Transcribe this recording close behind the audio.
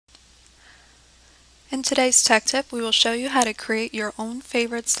In today's tech tip, we will show you how to create your own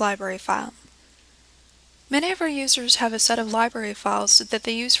favorites library file. Many of our users have a set of library files that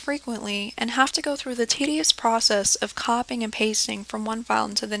they use frequently and have to go through the tedious process of copying and pasting from one file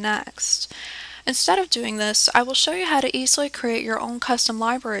into the next. Instead of doing this, I will show you how to easily create your own custom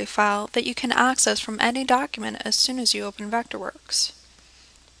library file that you can access from any document as soon as you open Vectorworks.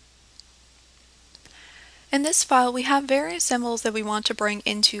 In this file, we have various symbols that we want to bring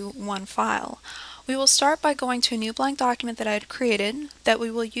into one file. We will start by going to a new blank document that I had created that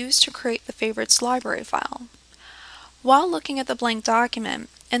we will use to create the favorites library file. While looking at the blank document,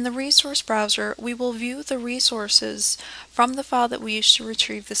 in the resource browser, we will view the resources from the file that we used to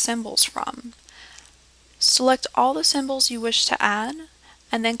retrieve the symbols from. Select all the symbols you wish to add,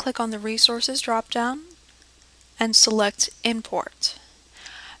 and then click on the Resources drop-down and select Import.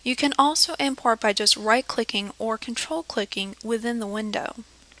 You can also import by just right-clicking or control-clicking within the window.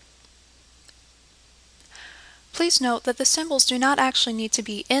 Please note that the symbols do not actually need to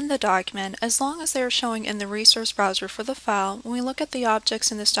be in the document as long as they are showing in the resource browser for the file when we look at the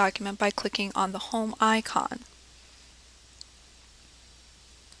objects in this document by clicking on the home icon.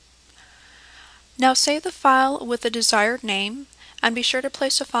 Now save the file with the desired name and be sure to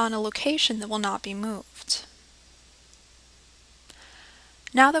place the file in a location that will not be moved.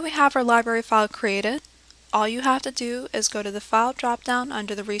 Now that we have our library file created, all you have to do is go to the File drop-down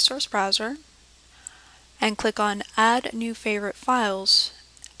under the Resource Browser and click on Add New Favorite Files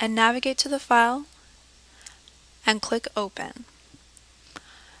and navigate to the file and click Open.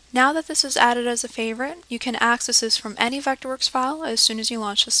 Now that this is added as a favorite, you can access this from any Vectorworks file as soon as you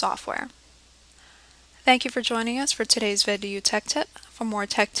launch the software. Thank you for joining us for today's video tech tip. For more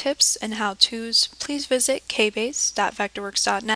tech tips and how-tos, please visit kbase.vectorworks.net.